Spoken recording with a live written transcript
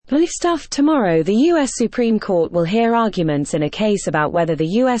Blue stuff. Tomorrow the U.S. Supreme Court will hear arguments in a case about whether the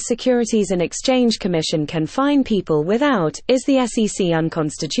U.S. Securities and Exchange Commission can fine people without, is the SEC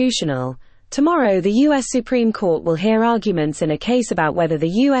unconstitutional? Tomorrow the U.S. Supreme Court will hear arguments in a case about whether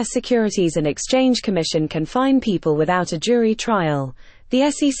the U.S. Securities and Exchange Commission can fine people without a jury trial. The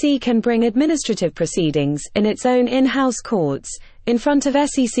SEC can bring administrative proceedings, in its own in-house courts, in front of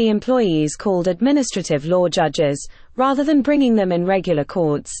SEC employees called administrative law judges, rather than bringing them in regular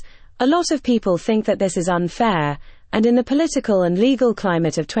courts. A lot of people think that this is unfair, and in the political and legal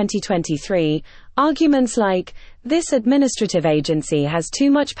climate of 2023, arguments like, "This administrative agency has too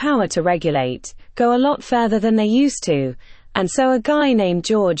much power to regulate," go a lot further than they used to. And so a guy named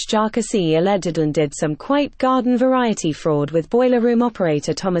George Jarkissi allegedly did some quite garden variety fraud with boiler room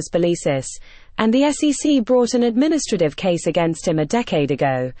operator Thomas Belisis, and the SEC brought an administrative case against him a decade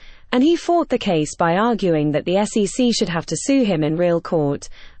ago, and he fought the case by arguing that the SEC should have to sue him in real court,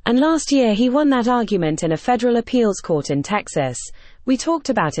 and last year he won that argument in a federal appeals court in Texas. We talked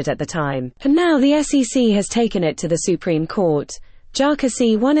about it at the time. And now the SEC has taken it to the Supreme Court.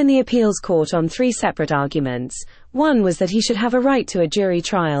 Jarkissi won in the appeals court on 3 separate arguments. One was that he should have a right to a jury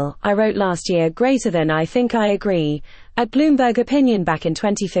trial. I wrote last year, greater than I think I agree. At Bloomberg Opinion back in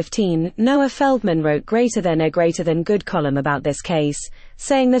 2015, Noah Feldman wrote greater than good column about this case,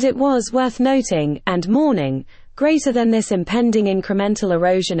 saying that it was worth noting, and mourning, greater than this impending incremental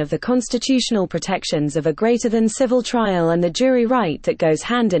erosion of the constitutional protections of a greater than civil trial and the jury right that goes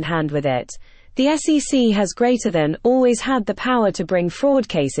hand in hand with it. The SEC has greater than always had the power to bring fraud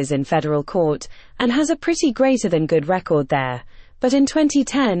cases in federal court, and has a pretty greater than good record there. But in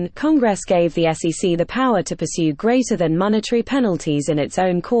 2010, Congress gave the SEC the power to pursue greater than monetary penalties in its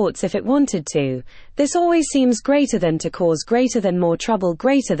own courts if it wanted to. This always seems greater than to cause greater than more trouble,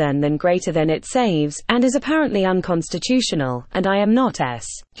 greater than it saves, and is apparently unconstitutional, and I am not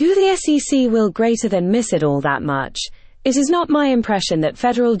who the SEC will greater than miss it all that much. It is not my impression that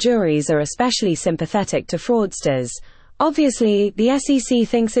federal juries are especially sympathetic to fraudsters. Obviously, the SEC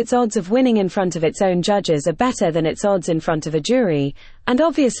thinks its odds of winning in front of its own judges are better than its odds in front of a jury, and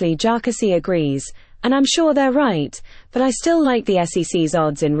obviously Jarkissi agrees, and I'm sure they're right, but I still like the SEC's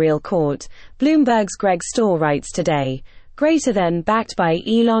odds in real court. Bloomberg's Greg Storr writes today, greater than, backed by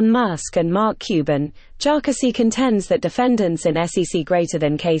Elon Musk and Mark Cuban, Jarkissi contends that defendants in SEC greater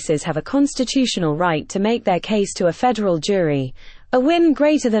than cases have a constitutional right to make their case to a federal jury. A win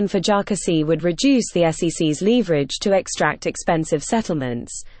greater than for Jarkissi would reduce the SEC's leverage to extract expensive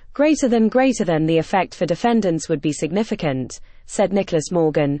settlements. Greater than the effect for defendants would be significant, said Nicholas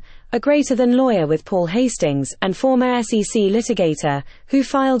Morgan, a greater than lawyer with Paul Hastings and former SEC litigator, who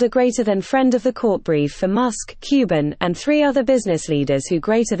filed a greater than friend of the court brief for Musk, Cuban, and 3 other business leaders who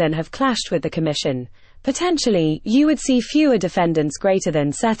greater than have clashed with the commission. Potentially, you would see fewer defendants greater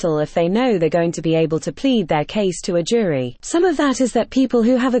than settle if they know they're going to be able to plead their case to a jury. Some of that is that people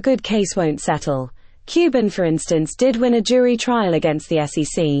who have a good case won't settle. Cuban, for instance, did win a jury trial against the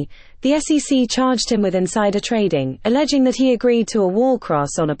SEC. The SEC charged him with insider trading, alleging that he agreed to a wall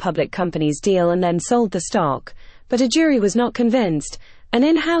cross on a public company's deal and then sold the stock. But a jury was not convinced. An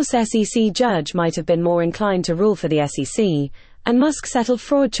in-house SEC judge might have been more inclined to rule for the SEC, and Musk settled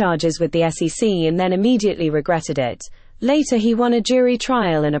fraud charges with the SEC and then immediately regretted it. Later he won a jury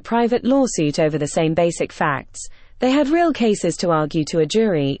trial in a private lawsuit over the same basic facts. They had real cases to argue to a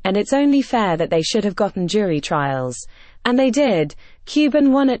jury, and it's only fair that they should have gotten jury trials. And they did.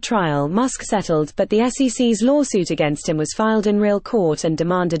 Cuban won at trial, Musk settled, but the SEC's lawsuit against him was filed in real court and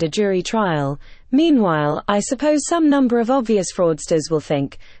demanded a jury trial. Meanwhile, I suppose some number of obvious fraudsters will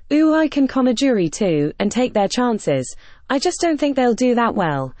think, ooh, I can con a jury too, and take their chances. I just don't think they'll do that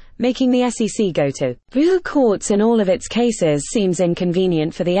well. Making the SEC go to real courts in all of its cases seems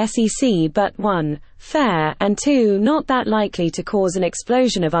inconvenient for the SEC, but 1, fair, and 2, not that likely to cause an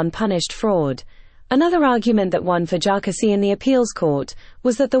explosion of unpunished fraud. Another argument that won for Jarkissi in the appeals court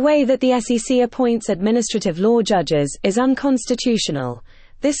was that the way that the SEC appoints administrative law judges is unconstitutional.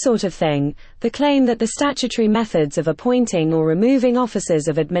 This sort of thing, the claim that the statutory methods of appointing or removing officers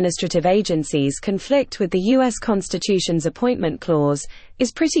of administrative agencies conflict with the U.S. Constitution's appointment clause,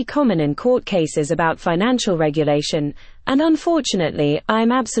 is pretty common in court cases about financial regulation, and unfortunately, I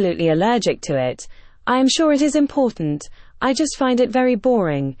am absolutely allergic to it. I am sure it is important. I just find it very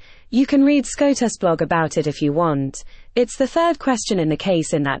boring. You can read SCOTUS blog about it if you want. It's the third question in the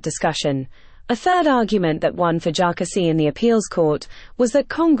case in that discussion. A third argument that won for Jarkissi in the appeals court was that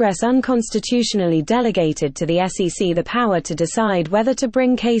Congress unconstitutionally delegated to the SEC the power to decide whether to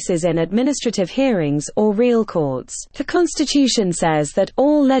bring cases in administrative hearings or real courts. The Constitution says that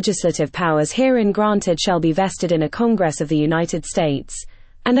all legislative powers herein granted shall be vested in a Congress of the United States.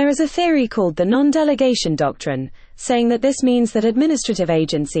 And there is a theory called the non-delegation doctrine, saying that this means that administrative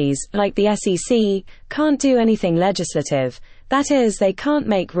agencies, like the SEC, can't do anything legislative. That is, they can't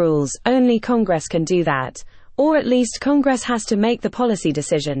make rules, only Congress can do that. Or at least Congress has to make the policy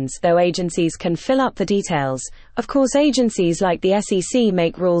decisions, though agencies can fill up the details. Of course, agencies like the SEC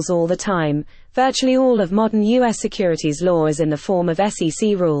make rules all the time. Virtually all of modern U.S. securities law is in the form of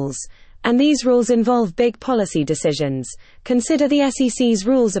SEC rules. And these rules involve big policy decisions. Consider the SEC's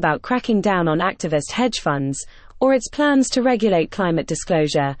rules about cracking down on activist hedge funds, or its plans to regulate climate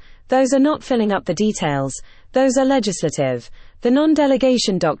disclosure. Those are not filling up the details. Those are legislative. The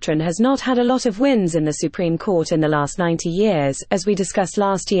non-delegation doctrine has not had a lot of wins in the Supreme Court in the last 90 years, as we discussed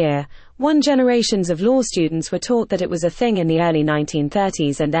last year. Generations of law students were taught that it was a thing in the early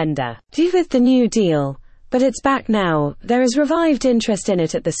 1930s and ended with the New Deal. But it's back now. There is revived interest in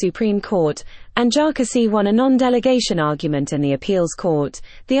it at the Supreme Court, and Jharkhasi won a non-delegation argument in the appeals court.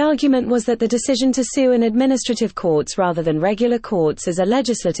 The argument was that the decision to sue in administrative courts rather than regular courts is a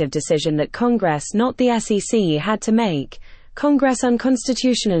legislative decision that Congress, not the SEC, had to make. Congress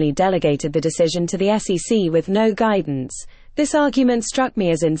unconstitutionally delegated the decision to the SEC with no guidance. This argument struck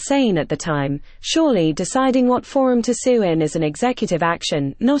me as insane at the time. Surely deciding what forum to sue in is an executive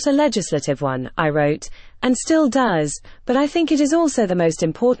action, not a legislative one, I wrote, and still does, but I think it is also the most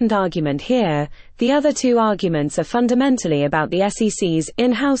important argument here. The other two arguments are fundamentally about the SEC's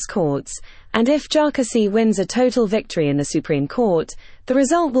in-house courts, and if Jharkhasi wins a total victory in the Supreme Court, the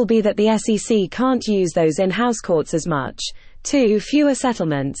result will be that the SEC can't use those in-house courts as much. 2. Fewer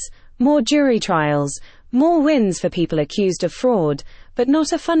settlements, more jury trials, more wins for people accused of fraud, but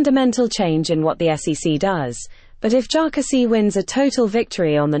not a fundamental change in what the SEC does. But if Jharkhasi wins a total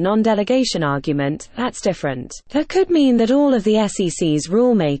victory on the non-delegation argument, that's different. That could mean that all of the SEC's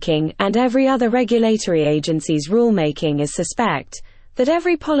rulemaking, and every other regulatory agency's rulemaking is suspect, that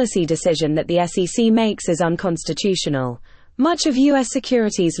every policy decision that the SEC makes is unconstitutional. Much of U.S.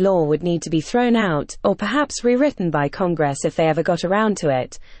 securities law would need to be thrown out, or perhaps rewritten by Congress if they ever got around to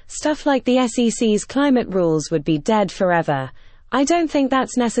it. Stuff like the SEC's climate rules would be dead forever. I don't think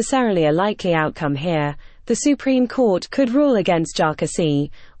that's necessarily a likely outcome here. The Supreme Court could rule against Jharkhasi,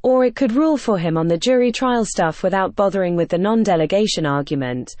 or it could rule for him on the jury trial stuff without bothering with the non-delegation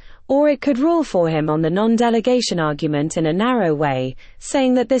argument, or it could rule for him on the non-delegation argument in a narrow way,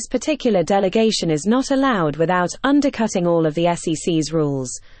 saying that this particular delegation is not allowed without undercutting all of the SEC's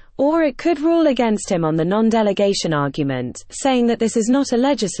rules. Or it could rule against him on the non-delegation argument, saying that this is not a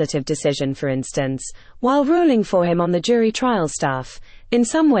legislative decision, for instance, while ruling for him on the jury trial stuff. In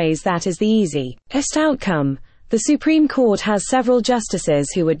some ways that is the easiest outcome. The Supreme Court has several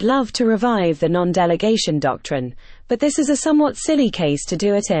justices who would love to revive the non-delegation doctrine, but this is a somewhat silly case to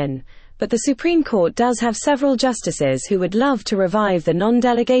do it in. But the Supreme Court does have several justices who would love to revive the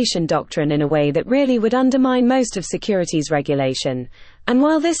non-delegation doctrine in a way that really would undermine most of securities regulation. And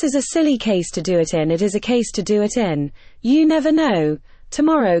while this is a silly case to do it in, it is a case to do it in. You never know.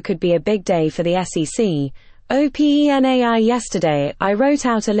 Tomorrow could be a big day for the SEC. OpenAI. Yesterday, I wrote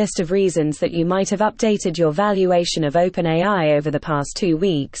out a list of reasons that you might have updated your valuation of OpenAI over the past 2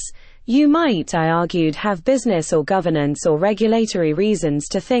 weeks. You might, I argued, have business or governance or regulatory reasons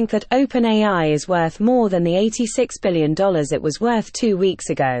to think that OpenAI is worth more than the $86 billion it was worth 2 weeks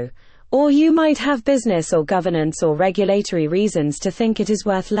ago. Or you might have business or governance or regulatory reasons to think it is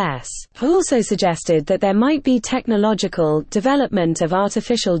worth less. I also suggested that there might be technological development of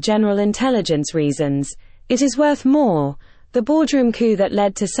artificial general intelligence reasons. It is worth more. The boardroom coup that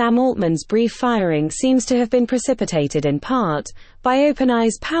led to Sam Altman's brief firing seems to have been precipitated in part by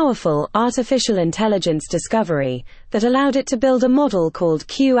OpenAI's powerful artificial intelligence discovery that allowed it to build a model called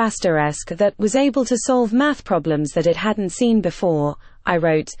Q** that was able to solve math problems that it hadn't seen before. I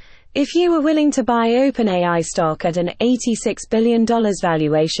wrote, if you were willing to buy OpenAI stock at an $86 billion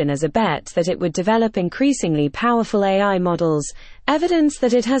valuation as a bet that it would develop increasingly powerful AI models, evidence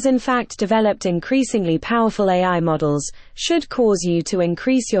that it has in fact developed increasingly powerful AI models should cause you to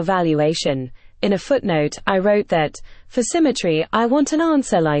increase your valuation. In a footnote, I wrote that, for symmetry, I want an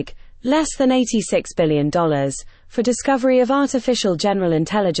answer like, less than $86 billion, for discovery of artificial general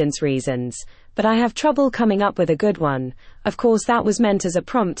intelligence reasons. But I have trouble coming up with a good one. Of course, that was meant as a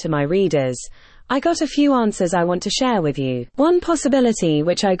prompt to my readers. I got a few answers I want to share with you. One possibility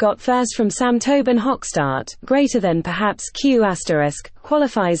which I got first from Sam Tobin-Hochstadt, greater than perhaps Q**,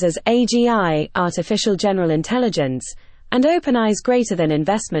 qualifies as AGI, artificial general intelligence, and OpenAI's greater than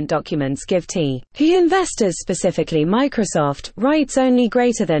investment documents give T. The investors, specifically Microsoft, rights only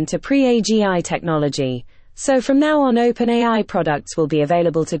greater than to pre-AGI technology. So from now on OpenAI products will be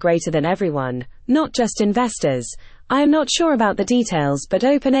available to greater than everyone, not just investors. I am not sure about the details, but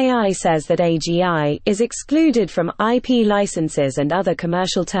OpenAI says that AGI is excluded from IP licenses and other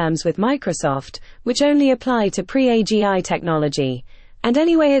commercial terms with Microsoft, which only apply to pre-AGI technology. And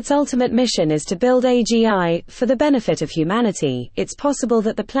anyway, its ultimate mission is to build AGI for the benefit of humanity. It's possible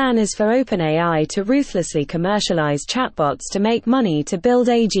that the plan is for OpenAI to ruthlessly commercialize chatbots to make money to build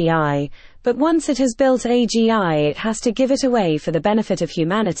AGI, but once it has built AGI, it has to give it away for the benefit of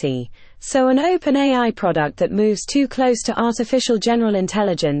humanity. So an OpenAI product that moves too close to artificial general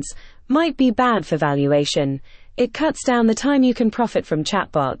intelligence might be bad for valuation. It cuts down the time you can profit from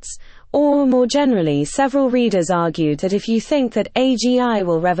chatbots. Or more generally, several readers argued that if you think that AGI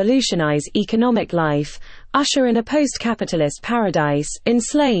will revolutionize economic life, usher in a post-capitalist paradise,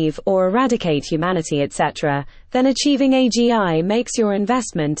 enslave or eradicate humanity, etc., then achieving AGI makes your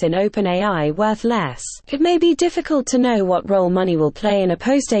investment in OpenAI worth less. It may be difficult to know what role money will play in a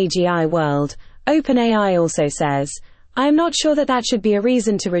post-AGI world. OpenAI also says, I am not sure that that should be a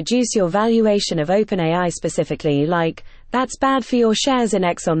reason to reduce your valuation of OpenAI specifically, like, that's bad for your shares in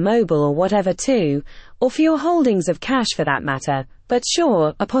ExxonMobil or whatever too, or for your holdings of cash for that matter, but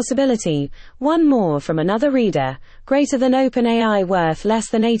sure, a possibility. One more from another reader, greater than OpenAI worth less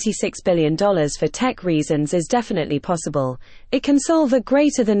than $86 billion for tech reasons is definitely possible. It can solve a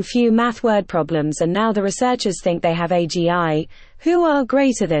greater than few math word problems, and now the researchers think they have AGI. Who are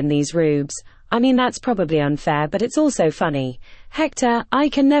greater than these rubes? I mean, that's probably unfair, but it's also funny. Hector, I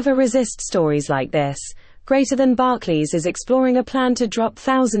can never resist stories like this. Greater than Barclays is exploring a plan to drop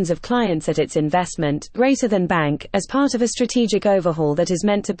thousands of clients at its investment, Greater than Bank, as part of a strategic overhaul that is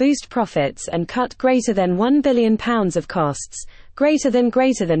meant to boost profits and cut greater than £1 billion of costs. Greater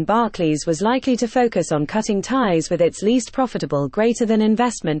than Barclays was likely to focus on cutting ties with its least profitable Greater than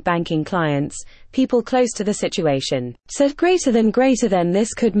investment banking clients, people close to the situation. Said Greater than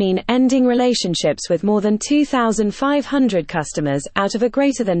this could mean ending relationships with more than 2,500 customers out of a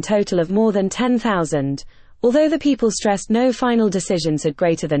Greater than total of more than 10,000. Although the people stressed no final decisions had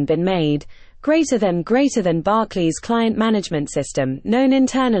Greater than been made, Greater than Barclays client management system, known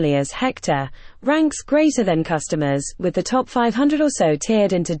internally as Hector, ranks Greater than customers, with the top 500 or so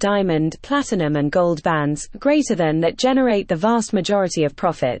tiered into diamond, platinum and gold bands, Greater than that generate the vast majority of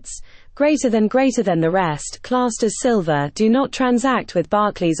profits. Greater than the rest, classed as silver, do not transact with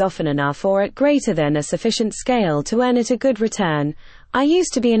Barclays often enough or at greater than a sufficient scale to earn it a good return. I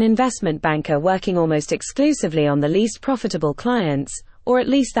used to be an investment banker working almost exclusively on the least profitable clients, or at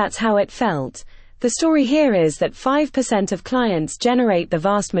least that's how it felt. The story here is that 5% of clients generate the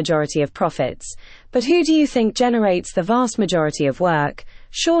vast majority of profits. But who do you think generates the vast majority of work?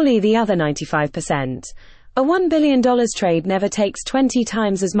 Surely the other 95%. A $1 billion trade never takes 20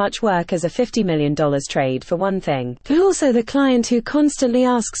 times as much work as a $50 million trade, for one thing. But also the client who constantly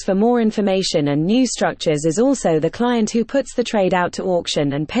asks for more information and new structures is also the client who puts the trade out to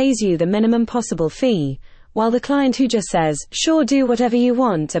auction and pays you the minimum possible fee. While the client who just says, sure, do whatever you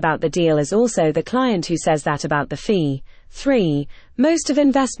want about the deal is also the client who says that about the fee. 3. Most of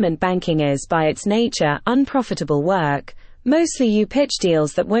investment banking is, by its nature, unprofitable work. Mostly you pitch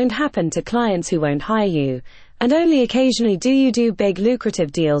deals that won't happen to clients who won't hire you, and only occasionally do you do big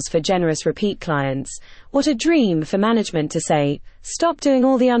lucrative deals for generous repeat clients. What a dream for management to say, stop doing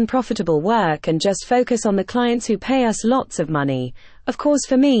all the unprofitable work and just focus on the clients who pay us lots of money. Of course,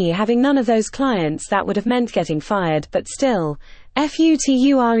 for me, having none of those clients, that would have meant getting fired, but still.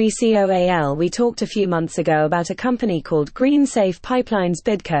 FUTURECOAL. We talked a few months ago about a company called Green Safe Pipelines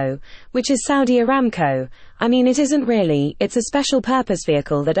Bidco, which is Saudi Aramco. I mean, it isn't really, it's a special purpose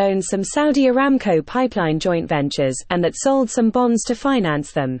vehicle that owns some Saudi Aramco pipeline joint ventures and that sold some bonds to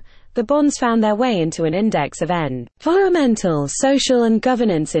finance them. The bonds found their way into an index of environmental, social and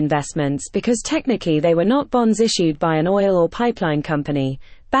governance investments because technically they were not bonds issued by an oil or pipeline company,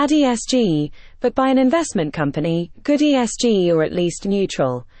 bad ESG, but by an investment company, good ESG or at least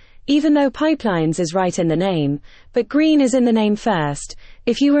neutral. Even though pipelines is right in the name, but green is in the name first.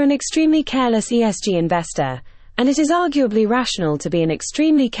 If you were an extremely careless ESG investor, and it is arguably rational to be an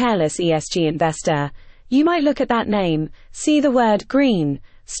extremely careless ESG investor, you might look at that name, see the word green,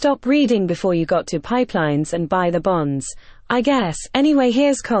 stop reading before you got to pipelines and buy the bonds. I guess. Anyway,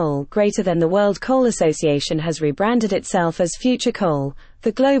 here's coal. Greater than the World Coal Association has rebranded itself as Future Coal,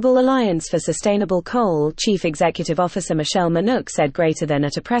 the Global Alliance for Sustainable Coal. Chief Executive Officer Michelle Manook said greater than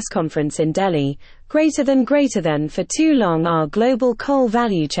at a press conference in Delhi. Greater than for too long our global coal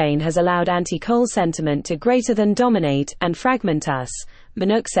value chain has allowed anti-coal sentiment to greater than dominate and fragment us.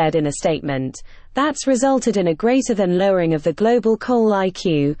 Manook said in a statement. That's resulted in a greater than lowering of the global coal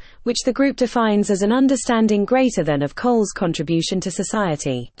IQ, which the group defines as an understanding greater than of coal's contribution to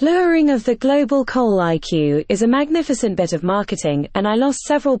society. Lowering of the global coal IQ is a magnificent bit of marketing, and I lost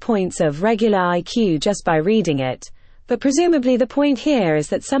several points of regular IQ just by reading it. But presumably the point here is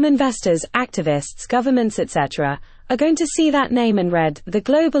that some investors, activists, governments, etc., are going to see that name and read, the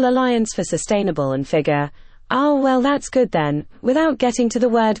Global Alliance for Sustainable, and figure, oh well, that's good then, without getting to the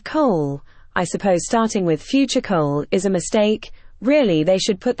word coal. I suppose starting with future coal is a mistake. Really, they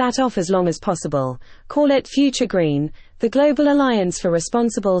should put that off as long as possible. Call it Future Green, the Global Alliance for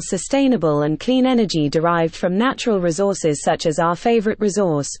Responsible, Sustainable and Clean Energy derived from natural resources such as our favorite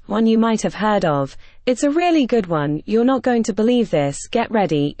resource, one you might have heard of. It's a really good one, you're not going to believe this, get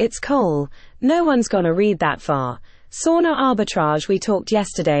ready, it's coal. No one's gonna read that far. Sauna arbitrage. We talked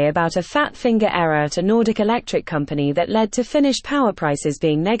yesterday about a fat finger error at a Nordic electric company that led to Finnish power prices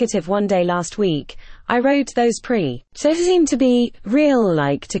being negative one day last week. I wrote those so seem to be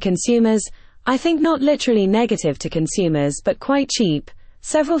real-like to consumers. I think not literally negative to consumers but quite cheap.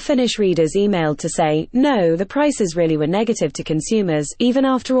 Several Finnish readers emailed to say, no, the prices really were negative to consumers, even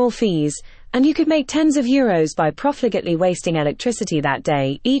after all fees, and you could make tens of euros by profligately wasting electricity that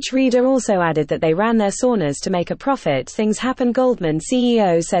day. Each reader also added that they ran their saunas to make a profit. Things happen. Goldman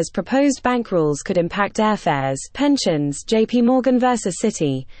CEO says proposed bank rules could impact airfares, pensions. JP Morgan versus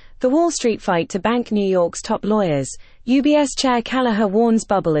Citi. The Wall Street fight to bank New York's top lawyers. UBS Chair Callagher warns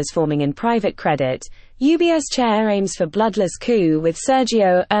bubble is forming in private credit. UBS Chair aims for bloodless coup with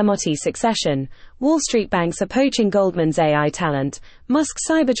Sergio Ermotti succession. Wall Street banks are poaching Goldman's AI talent. Musk's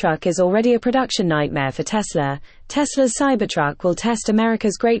Cybertruck is already a production nightmare for Tesla. Tesla's Cybertruck will test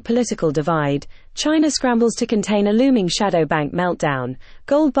America's great political divide. China scrambles to contain a looming shadow bank meltdown.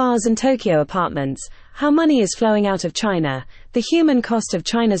 Gold bars and Tokyo apartments. How money is flowing out of China. The human cost of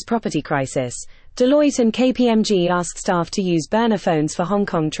China's property crisis. Deloitte and KPMG ask staff to use burner phones for Hong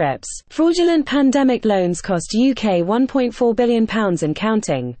Kong trips. Fraudulent pandemic loans cost UK £1.4 billion and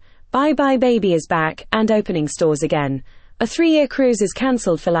counting. Bye Bye Baby is back, and opening stores again. A 3-year cruise is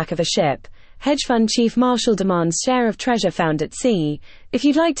cancelled for lack of a ship. Hedge fund chief Marshall demands share of treasure found at sea. If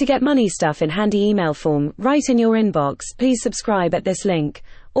you'd like to get money stuff in handy email form, right in your inbox, please subscribe at this link.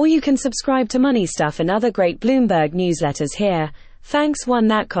 Or you can subscribe to Money Stuff and other great Bloomberg newsletters here. Thanks.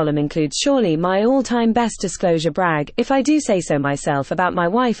 That column includes surely my all-time best disclosure brag, if I do say so myself, about my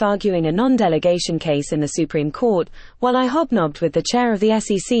wife arguing a non-delegation case in the Supreme Court, while I hobnobbed with the chair of the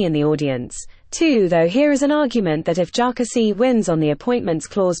SEC in the audience. 2. Though here is an argument that if Jharkhasi wins on the Appointments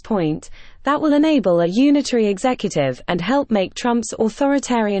Clause point, that will enable a unitary executive and help make Trump's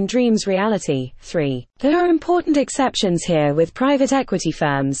authoritarian dreams reality. 3. There are important exceptions here with private equity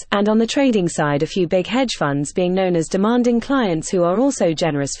firms, and on the trading side a few big hedge funds being known as demanding clients who are also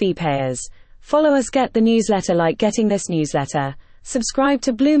generous fee payers. Follow us, get the newsletter like getting this newsletter. Subscribe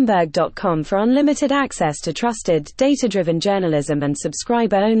to Bloomberg.com for unlimited access to trusted, data-driven journalism and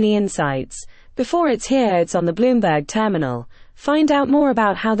subscriber-only insights. Before it's here, it's on the Bloomberg terminal. Find out more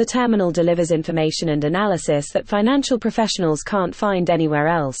about how the terminal delivers information and analysis that financial professionals can't find anywhere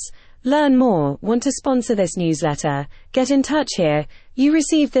else. Learn more. Want to sponsor this newsletter? Get in touch here. You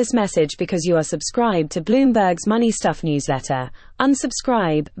received this message because you are subscribed to Bloomberg's Money Stuff newsletter.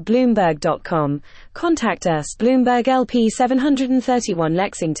 Unsubscribe. Bloomberg.com. Contact us. Bloomberg LP 731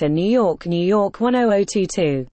 Lexington, New York 10022.